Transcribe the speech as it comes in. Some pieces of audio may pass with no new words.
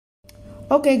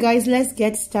Okay guys, let's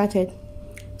get started.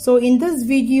 So in this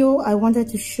video I wanted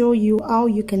to show you how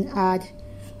you can add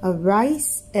a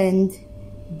rice and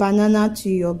banana to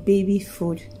your baby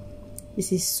food.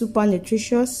 This is super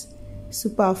nutritious,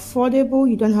 super affordable.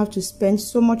 You don't have to spend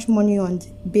so much money on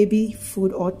baby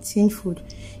food or teen food.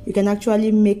 You can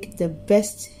actually make the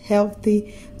best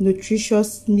healthy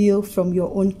nutritious meal from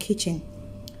your own kitchen.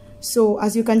 So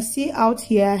as you can see out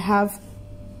here, I have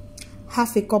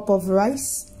half a cup of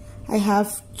rice, I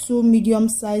have 2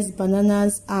 medium-sized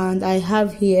bananas, and I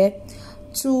have here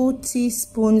 2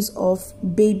 teaspoons of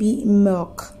baby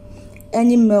milk,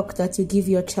 any milk that you give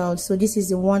your child. So this is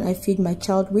the one I feed my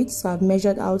child with, so I've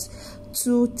measured out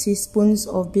 2 teaspoons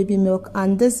of baby milk,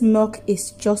 and this milk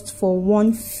is just for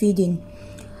one feeding.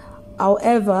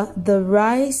 However, the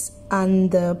rice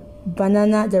and the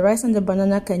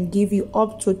banana can give you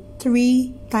up to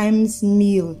 3 times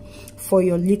meal for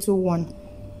your little one.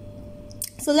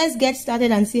 So let's get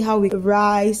started and see how we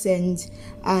rice and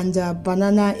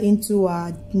banana into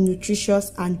a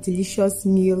nutritious and delicious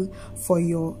meal for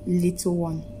your little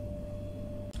one.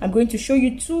 I'm going to show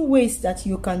you 2 ways that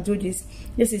you can do this.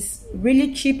 This is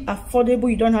really cheap, affordable.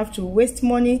 You don't have to waste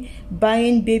money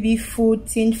buying baby food,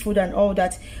 teen food and all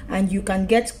that, and you can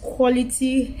get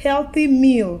quality healthy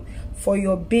meal for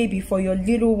your baby, for your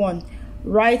little one,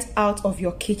 right out of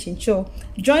your kitchen. So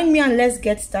join me and let's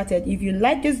get started. If you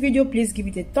like this video, please give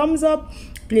it a thumbs up.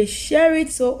 Please share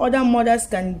it so other mothers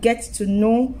can get to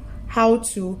know how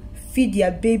to feed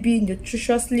their baby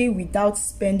nutritiously without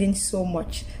spending so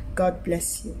much. God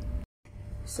bless you.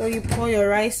 So you pour your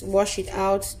rice, wash it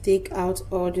out, take out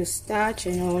all the starch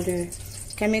and all the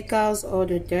chemicals, all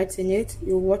the dirt in it.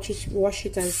 You wash it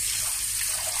as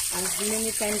many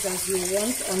times as you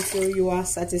want until you are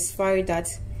satisfied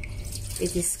that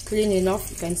it is clean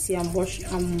enough. You can see I'm washing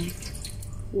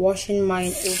mine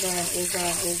over and over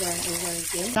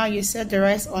again. Now you set the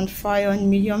rice on fire on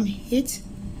medium heat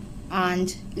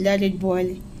and let it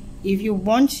boil. If you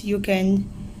want, you can,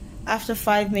 after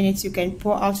 5 minutes, you can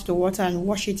pour out the water and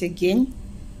wash it again.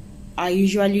 I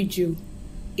usually do.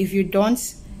 If you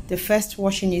don't, the first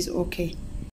washing is okay.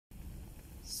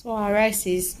 So our rice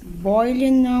is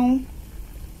boiling now,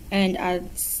 and I'd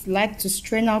like to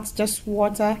strain out this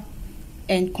water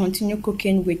and continue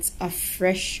cooking with a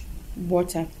fresh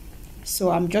water. So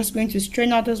I'm just going to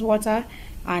strain out this water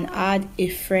and add a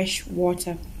fresh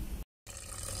water.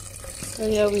 So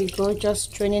here we go,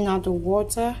 just straining out the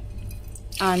water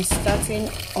and starting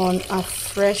on a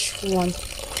fresh one.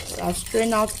 So I've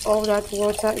strained out all that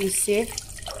water. You see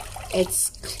it's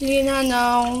cleaner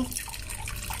now.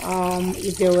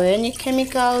 If there were any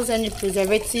chemicals, any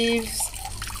preservatives,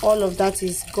 all of that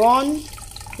is gone.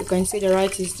 You can see the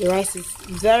rice is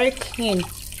very clean.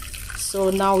 So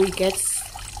now we get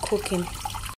cooking.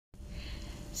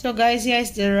 So guys,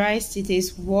 here's the rice. It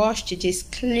is washed, it is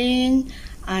clean,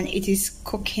 and it is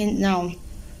cooking now.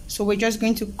 So we're just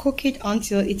going to cook it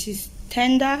until it is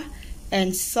tender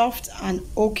and soft and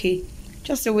okay,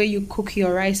 just the way you cook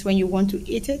your rice when you want to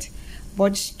eat it.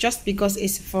 But just because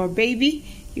it's for a baby,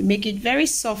 you make it very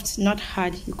soft, not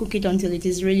hard. You cook it until it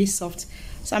is really soft.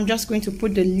 So I'm just going to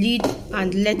put the lid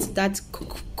and let that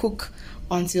cook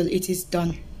until it is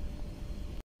done.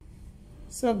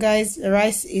 So guys, the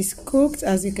rice is cooked.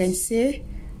 As you can see,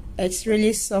 it's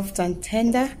really soft and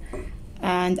tender.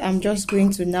 And I'm just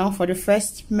going to now, for the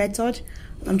first method,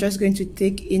 I'm just going to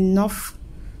take enough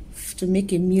to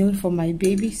make a meal for my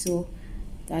baby. So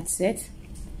that's it.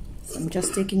 So I'm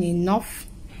just taking enough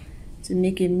to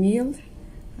make a meal,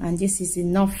 and this is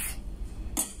enough.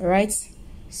 All right.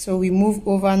 So we move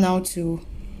over now to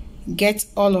get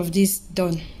all of this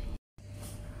done.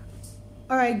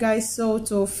 Alright guys, so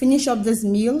to finish up this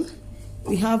meal,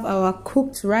 we have our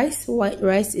cooked rice. White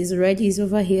rice is ready, is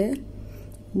over here.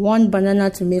 1 banana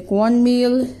to make 1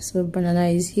 meal. So banana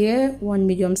is here, 1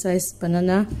 medium-sized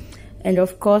banana, and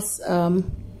of course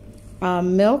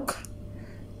milk,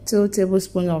 2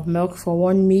 tablespoons of milk for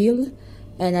 1 meal.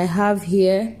 And I have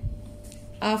here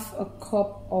half a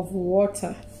cup of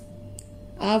water.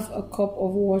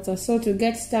 So to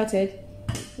get started,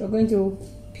 we're going to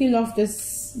peel off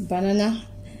this banana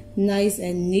nice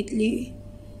and neatly.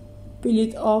 Peel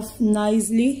it off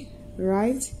nicely,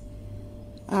 right?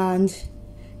 And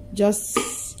just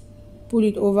put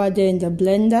it over there in the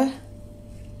blender.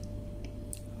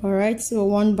 All right, so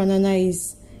 1 banana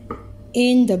is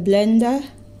in the blender.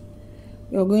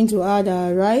 We're going to add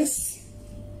our rice.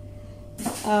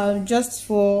 Just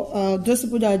for those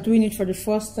people that are doing it for the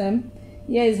first time,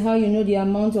 here is how you know the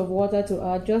amount of water to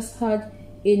add. Just add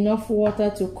enough water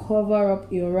to cover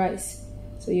up your rice.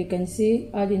 So you can see,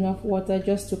 add enough water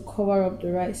just to cover up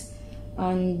the rice.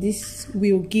 and this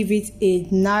will give it a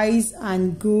nice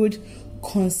and good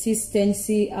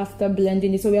consistency after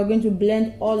blending it. So we are going to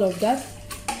blend all of that.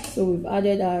 So we've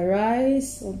added our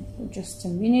rice. So just a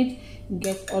minute,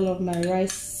 get all of my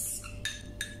rice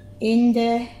in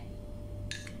there.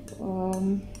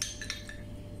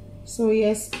 So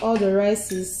yes, all the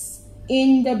rice is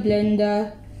in the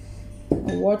blender,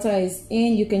 water is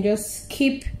in. You can just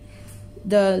keep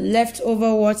the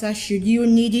leftover water should you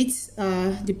need it,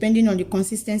 depending on the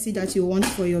consistency that you want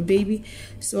for your baby.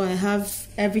 So I have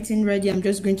everything ready. I'm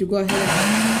just going to go ahead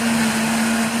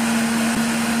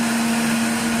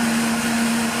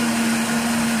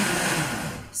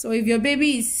so if your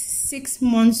baby is 6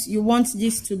 months, you want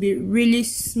this to be really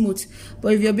smooth.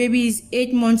 But if your baby is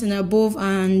 8 months and above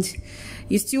and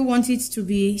you still want it to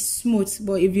be smooth,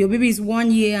 but if your baby is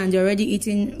 1 year and you're already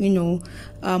eating, you know,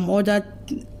 all that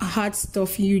hard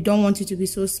stuff, you don't want it to be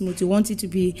so smooth. You want it to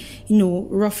be, you know,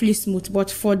 roughly smooth. But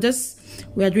for this,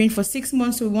 we are doing for 6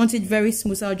 months, so we want it very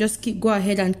smooth. So I'll just go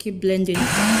ahead and keep blending.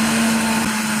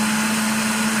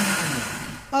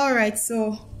 All right,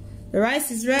 so the rice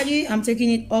is ready. I'm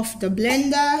taking it off the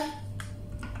blender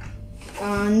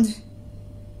and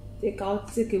take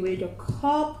away the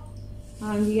cup.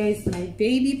 And here is my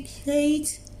baby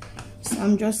plate. So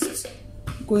I'm just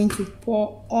going to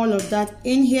pour all of that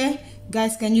in here.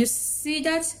 Guys, can you see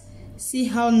that? See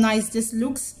how nice this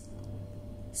looks?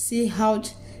 See how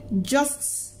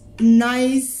just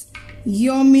nice,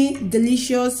 yummy,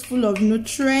 delicious, full of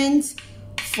nutrients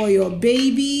for your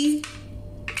baby.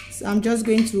 So I'm just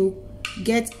going to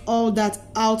get all that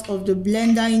out of the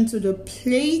blender into the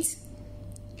plate.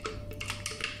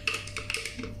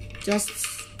 Just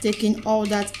taking all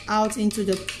that out into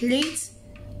the plate.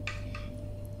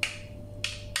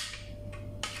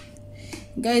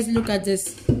 Guys, look at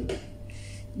this.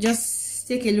 Just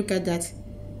take a look at that.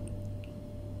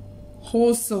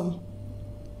 Wholesome,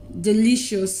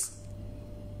 delicious,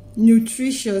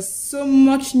 nutritious, so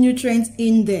much nutrients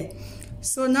in there.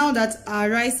 So now that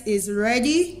our rice is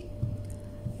ready,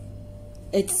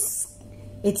 it's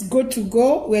good to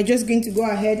go. We're just going to go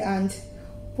ahead and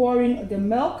pour in the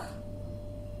milk.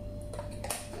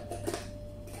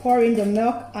 Pour in the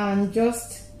milk and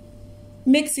just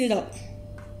mix it up.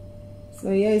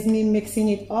 So here is me mixing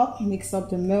it up. Mix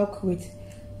up the milk with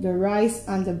the rice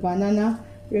and the banana.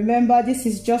 Remember, this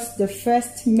is just the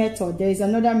first method. There is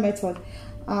another method,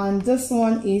 and this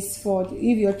one is for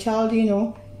if your child, you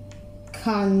know,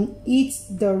 can eat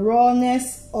the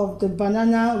rawness of the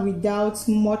banana without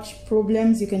much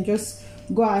problems. You can just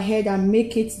go ahead and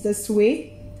make it this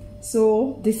way.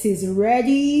 So this is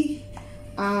ready,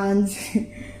 and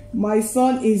my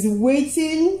son is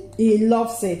waiting. He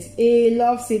loves it. He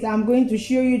loves it. I'm going to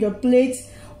show you the plate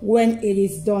when it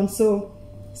is done. So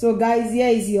guys, here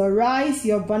is your rice,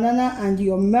 your banana, and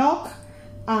your milk,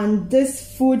 and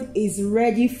this food is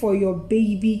ready for your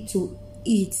baby to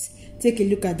eat. Take a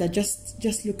look at that.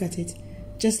 Just look at it.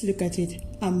 Just look at it.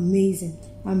 Amazing,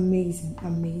 amazing,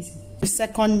 amazing. The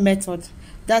second method,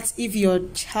 that's if your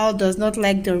child does not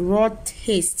like the raw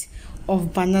taste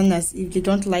of bananas. If you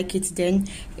don't like it, then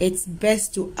it's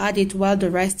best to add it while the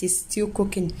rice is still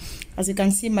cooking. As you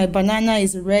can see, my banana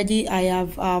is ready. I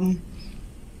have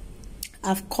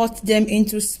I've cut them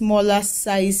into smaller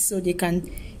size so they can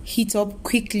heat up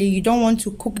quickly. You don't want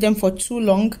to cook them for too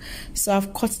long, so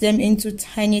I've cut them into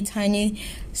tiny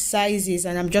sizes,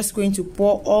 and I'm just going to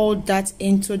pour all that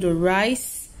into the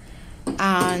rice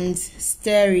and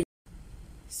stir it.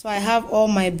 So I have all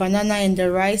my banana in the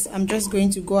rice. I'm just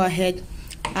going to go ahead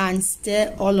and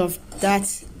stir all of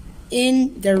that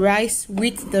in the rice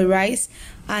with the rice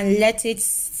and let it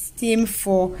steam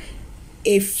for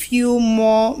a few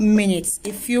more minutes.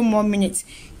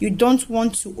 You don't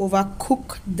want to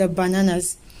overcook the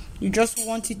bananas. You just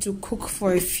want it to cook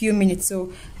for a few minutes.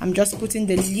 So I'm just putting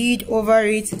the lid over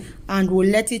it, and we'll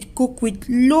let it cook with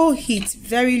low heat,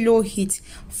 very low heat,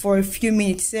 for a few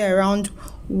minutes, say around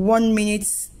 1 minute,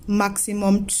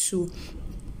 maximum 2.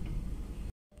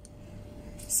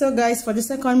 So guys, for the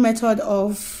second method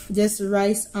of this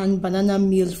rice and banana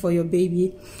meal for your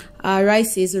baby, our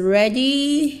rice is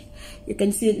ready. You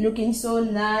can see it looking so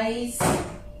nice.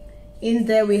 In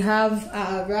there we have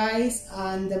our rice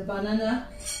and the banana.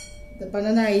 The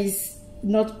banana is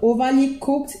not overly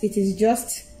cooked. It is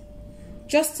just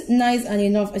nice and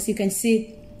enough. As you can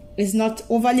see, it's not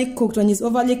overly cooked. When it's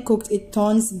overly cooked, it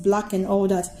turns black and all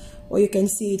that. Or you can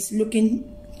see it's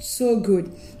looking so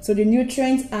good. So the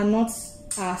nutrients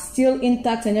are still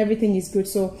intact and everything is good.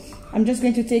 So I'm just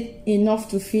going to take enough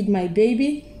to feed my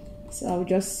baby. So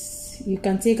you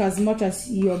can take as much as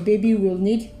your baby will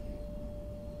need.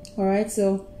 All right,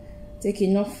 so take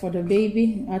enough for the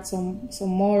baby. Add some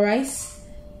more rice,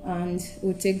 and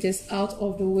we'll take this out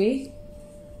of the way.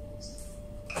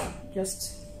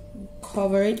 Just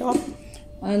cover it up.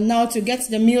 And now to get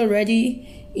the meal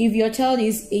ready, if your child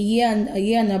is a year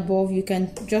and above, you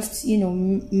can just, you know,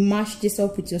 mash this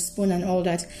up with your spoon and all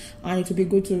that, and it will be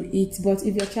good to eat. But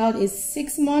if your child is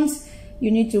 6 months,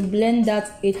 you need to blend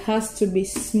that. It has to be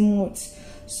smooth.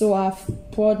 So I've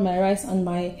poured my rice and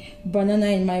my banana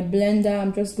in my blender.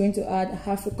 I'm just going to add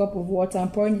half a cup of water.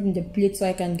 I'm pouring it in the plate so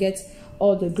I can get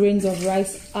all the grains of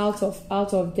rice out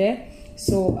of there.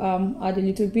 So add a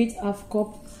little bit, half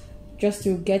cup, just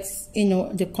to get, you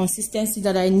know, the consistency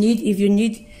that I need. If you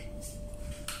need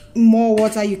more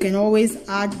water, you can always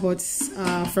add, but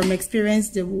from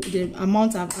experience, the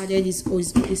amount I've added is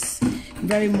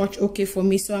very much okay for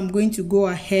me. So I'm going to go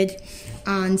ahead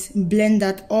and blend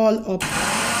that all up.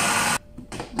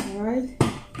 All right,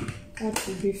 that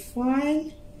should be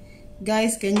fine.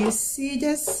 Guys, can you see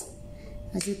this?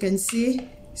 As you can see,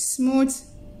 smooth,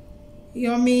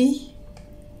 yummy,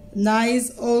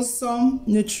 nice, wholesome,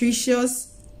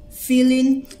 nutritious,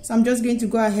 filling. So I'm just going to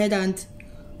go ahead and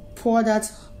pour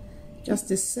that.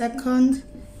 Just a second.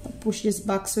 I'll push this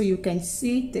back so you can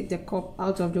see. Take the cup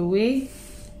out of the way.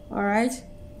 All right,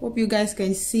 hope you guys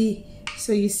can see.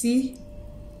 So you see,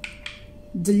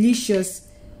 delicious.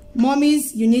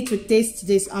 Mommies, you need to taste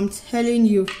this. I'm telling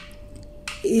you,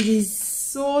 it is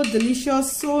so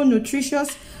delicious, so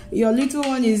nutritious. Your little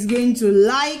one is going to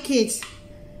like it.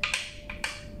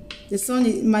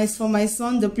 For my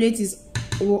son, the plate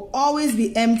will always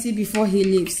be empty before he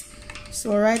leaves.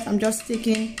 So all right, I'm just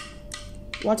taking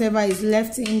whatever is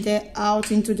left in there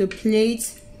out into the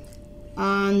plate,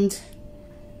 and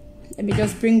let me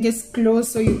just bring this close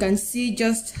so you can see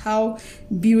just how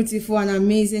beautiful and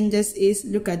amazing this is.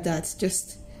 Look at that,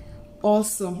 just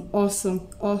awesome, awesome,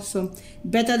 awesome.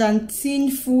 Better than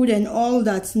tin food and all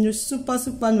that.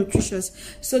 Super nutritious.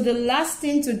 So the last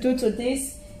thing to do to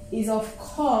this is, of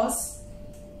course,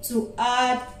 to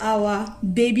add our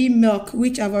baby milk,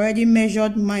 which I've already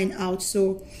measured mine out.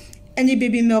 So any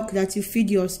baby milk that you feed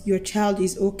your child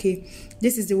is okay.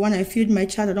 This is the one I feed my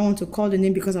child. I don't want to call the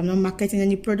name because I'm not marketing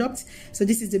any product. So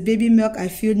this is the baby milk I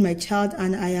feed my child,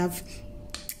 and I have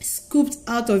scooped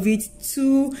out of it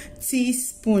 2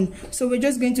 teaspoons. So we're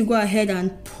just going to go ahead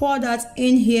and pour that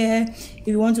in here. If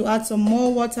you want to add some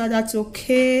more water, that's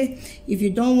okay. If you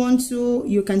don't want to,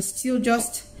 you can still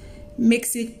just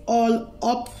mix it all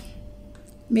up.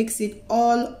 Mix it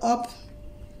all up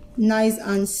nice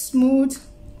and smooth.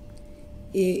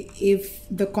 If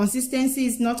the consistency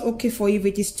is not okay for you, if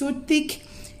it is too thick,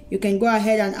 you can go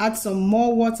ahead and add some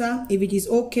more water. If it is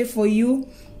okay for you,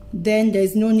 then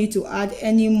there's no need to add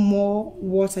any more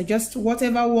water. Just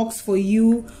whatever works for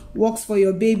you, works for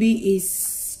your baby,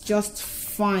 is just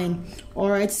fine. All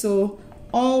right, so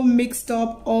all mixed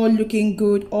up, all looking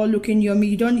good, all looking yummy.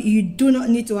 You do not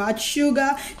need to add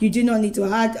sugar, you do not need to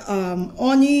add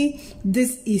honey.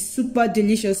 This is super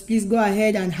delicious. Please go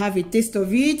ahead and have a taste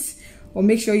of it, or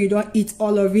make sure you don't eat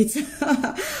all of it.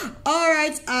 All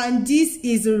right, and this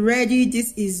is ready.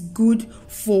 This is good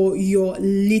for your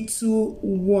little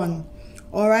one.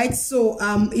 All right, so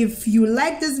if you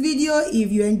like this video, if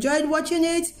you enjoyed watching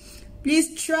it,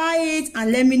 please try it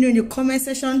and let me know in the comment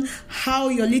section how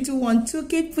your little one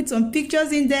took it. Put some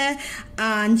pictures in there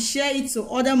and share it to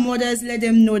other mothers. Let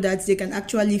them know that they can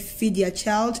actually feed their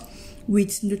child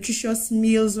with nutritious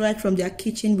meals right from their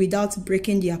kitchen without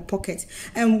breaking their pocket.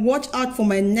 And watch out for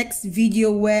my next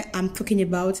video where I'm talking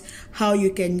about how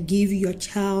you can give your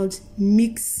child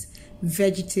mixed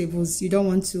vegetables. You don't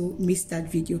want to miss that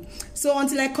video. So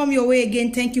until I come your way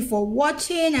again, thank you for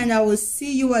watching, and I will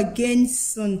see you again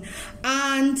soon.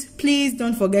 And please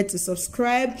don't forget to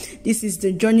subscribe. This is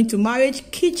the Journey to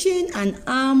Marriage kitchen, an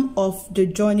arm of the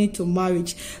Journey to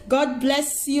Marriage. God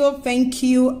bless you. Thank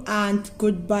you and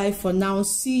goodbye for now.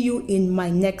 See you in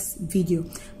my next video.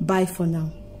 Bye for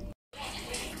now.